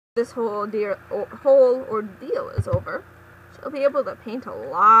this whole ordeal is over, she'll be able to paint a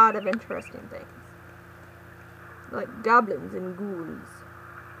lot of interesting things. Like goblins and ghouls.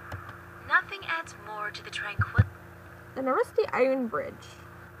 Nothing adds more to the tranquility than a rusty iron bridge.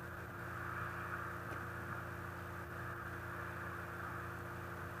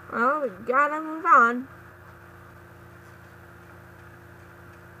 Well, we gotta move on.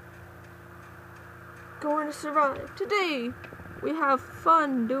 Going to survive. Today, we have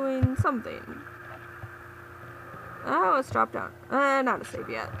fun doing something. Oh, let's drop down. Not a save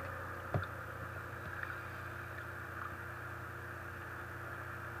yet.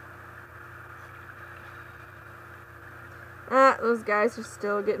 Those guys are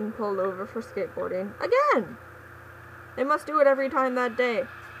still getting pulled over for skateboarding. Again! They must do it every time that day.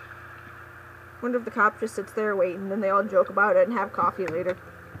 Wonder if the cop just sits there waiting, and then they all joke about it and have coffee later.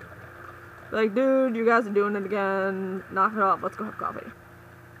 Like, dude, you guys are doing it again. Knock it off. Let's go have coffee.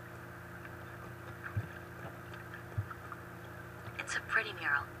 It's a pretty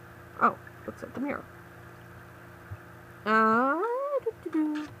mural. Oh, looks like the mural.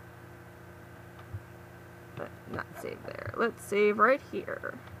 But not save there. Let's save right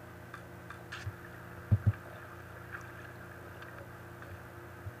here.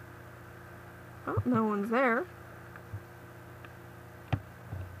 Oh, no one's there.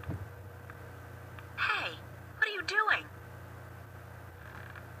 Hey, what are you doing?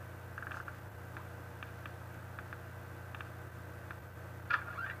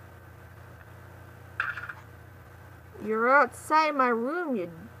 You're outside my room,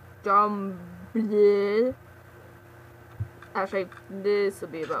 you dumb bleh. Actually, this will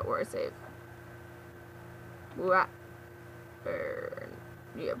be about where I save. What?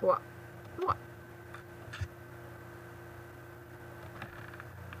 Yeah, what? What?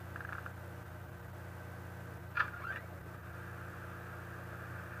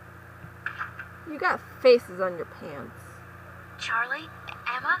 You got faces on your pants. Charlie?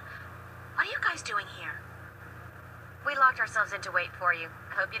 Emma? What are you guys doing here? We locked ourselves in to wait for you.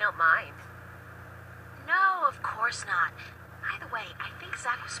 I hope you don't mind. No, of course not. By the way, I think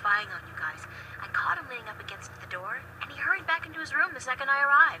Zach was spying on you guys. I caught him leaning up against the door, and he hurried back into his room the second I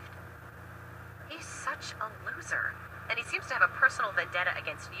arrived. He's such a loser. And he seems to have a personal vendetta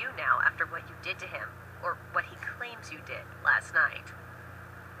against you now after what you did to him. Or what he claims you did last night.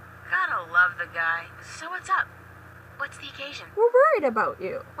 Gotta love the guy. So what's up? What's the occasion? We're worried about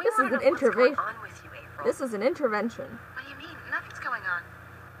you. This is an intervention. What's going on with you, April? This is an intervention. What do you mean? Nothing's going on.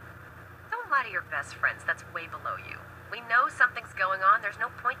 Don't lie to your best friends. That's way below you. We know something's going on. There's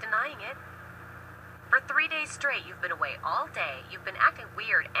no point denying it. For 3 days straight, you've been away all day. You've been acting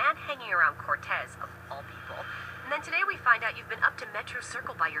weird and hanging around Cortez, of all people. And then today we find out you've been up to Metro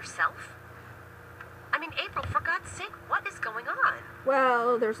Circle by yourself. I mean, April, for God's sake, what is going on?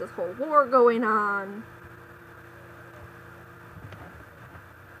 Well, there's this whole war going on.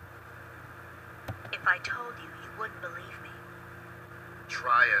 If I told you, you wouldn't believe me.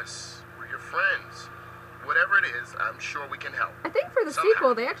 Try us. We're your friends. Whatever it is, I'm sure we can help. I think for the Somehow.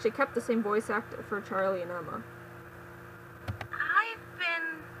 sequel, they actually kept the same voice actor for Charlie and Emma. I've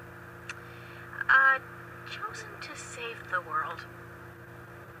been, chosen to save the world.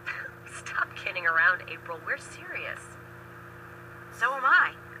 Stop kidding around, April. We're serious. So am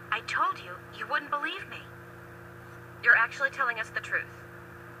I. I told you, you wouldn't believe me. You're actually telling us the truth.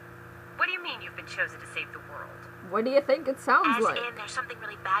 What do you mean you've been chosen to save the world? What do you think it sounds like? As in, there's something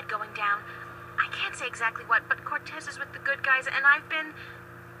really bad going down. I can't say exactly what, but Cortez is with the good guys, and I've been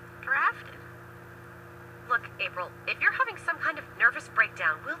drafted. Look, April, if you're having some kind of nervous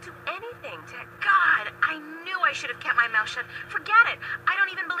breakdown, we'll do anything to... God, I knew I should have kept my mouth shut. Forget it. I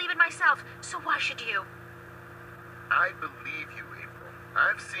don't even believe it myself, so why should you? I believe you, April.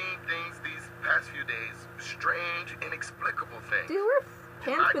 I've seen things these past few days. Strange, inexplicable things. Do you wear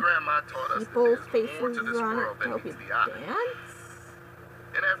pants My with grandma taught us that people's there's more faces to this on world it to than help you meets the eye. dance?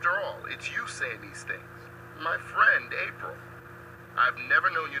 And after all, it's you saying these things. My friend, April. I've never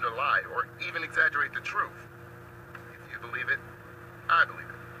known you to lie or even exaggerate the truth. If you believe it, I believe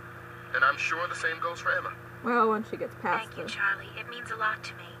it. And I'm sure the same goes for Emma. Well, once she gets past Thank you, Charlie. It means a lot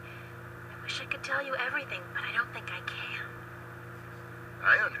to me. I wish I could tell you everything, but I don't think I can.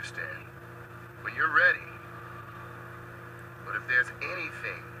 I understand. When you're ready. But if there's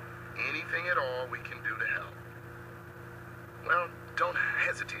anything at all we can do to help, well, don't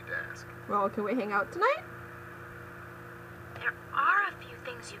hesitate to ask. Well, can we hang out tonight? There are a few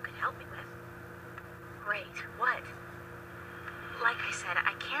things you could help me with. Great. What? Like I said,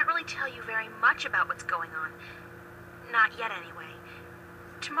 I can't really tell you very much about what's going on. Not yet, anyway.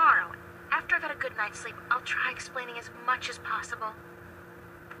 Tomorrow, after I've had a good night's sleep, I'll try explaining as much as possible.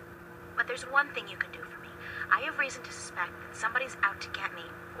 but there's one thing you can do for me. I have reason to suspect that somebody's out to get me,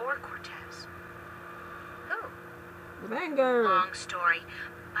 or Cortez. Who? The Vanguard. Long story,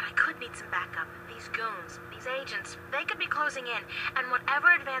 but I could need some backup. These goons, these agents, they could be closing in, and whatever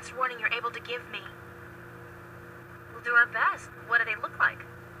advance warning you're able to give me, we'll do our best. What do they look like?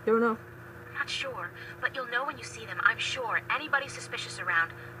 Don't know. I'm not sure, but you'll know when you see them. I'm sure. Anybody suspicious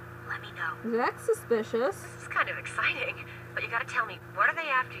around, let me know. That's suspicious. This is kind of exciting, but you gotta tell me, what are they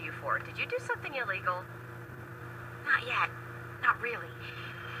after you for? Did you do something illegal? Not yet. Not really.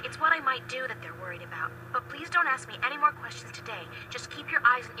 It's what I might do that they're worried about. But please don't ask me any more questions today. Just keep your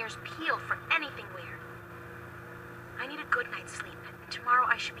eyes and ears peeled for anything weird. I need a good night's sleep, and tomorrow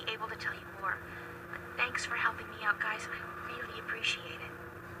I should be able to tell you more. But thanks for helping me out, guys. I really appreciate it.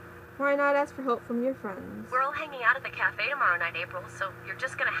 Why not ask for help from your friends? We're all hanging out at the cafe tomorrow night, April, so you're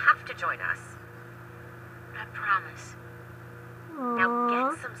just gonna have to join us. I promise. Now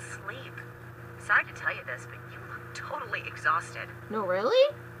Aww. get some sleep. Sorry to tell you this, but you look totally exhausted. No,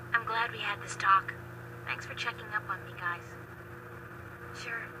 really? I'm glad we had this talk. Thanks for checking up on me, guys.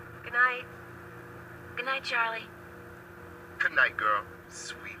 Sure. Good night. Good night, Charlie. Good night, girl.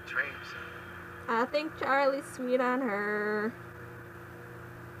 Sweet dreams. I think Charlie's sweet on her.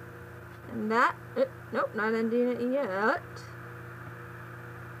 And that... nope, not ending it yet.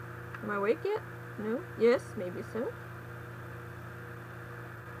 Am I awake yet? No? Yes, maybe so.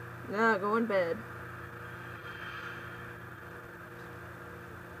 Nah, go in bed.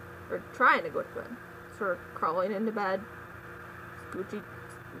 Or trying to go to bed. Sort of crawling into bed. Scoochie.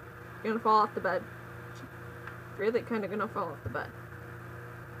 Gonna fall off the bed. Really kind of gonna fall off the bed.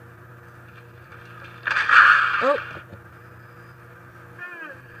 Oh!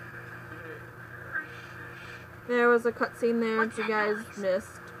 There was a cutscene there that you guys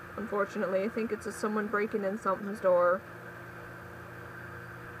missed, unfortunately. I think it's just someone breaking in something's door.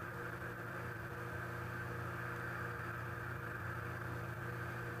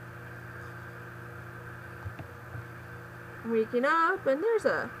 I'm waking up and there's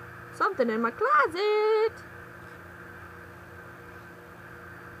something in my closet.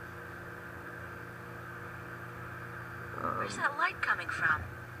 Where's that light coming from?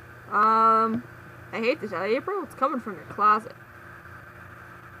 I hate to tell you, April, it's coming from your closet.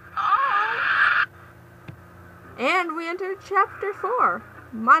 Oh! And we entered Chapter 4,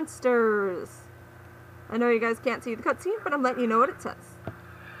 Monsters. I know you guys can't see the cutscene, but I'm letting you know what it says.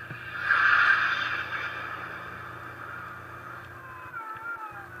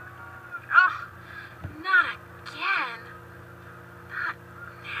 Oh, not again. Not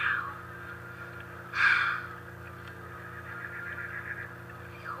now.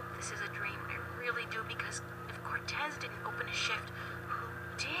 I hope this is a dream. I really do, because if Cortez didn't open a shift, who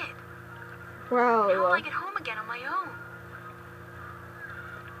did? How will Well, I get home again on my own?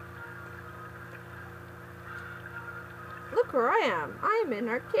 look where I am. I'm in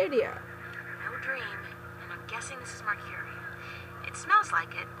Arcadia. No dream, and I'm guessing this is Mercury. It smells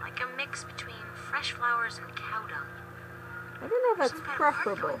like it, like a mix between fresh flowers and cow dung. I don't know if that's Some kind of art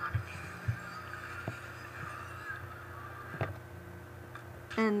preferable. going on in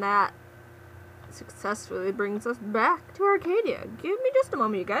there. And that successfully brings us back to Arcadia. Give me just a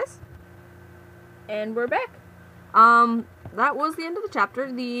moment, you guys. And we're back. That was the end of the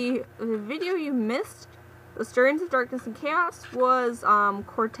chapter. The video you missed, The Stirrings of Darkness and Chaos, was,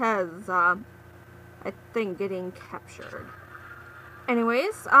 Cortez, I think, getting captured.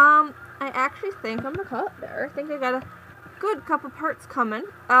 Anyways, I actually think I'm gonna call it there. I think I got a good couple parts coming.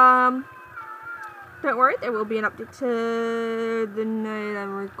 Don't worry, there will be an update to the night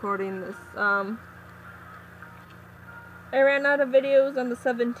I'm recording this. I ran out of videos on the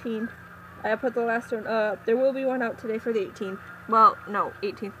 17th. I put the last one up. There will be one out today for the 18th. Well, no,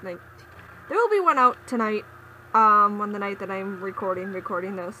 18th, 19th. There will be one out tonight, on the night that I'm recording this,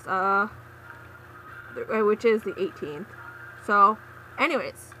 which is the 18th. So,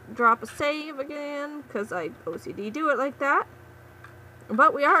 anyways, drop a save again, because I OCD do it like that.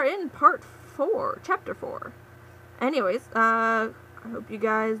 But we are in part 4, chapter 4. Anyways, I hope you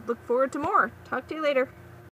guys look forward to more. Talk to you later.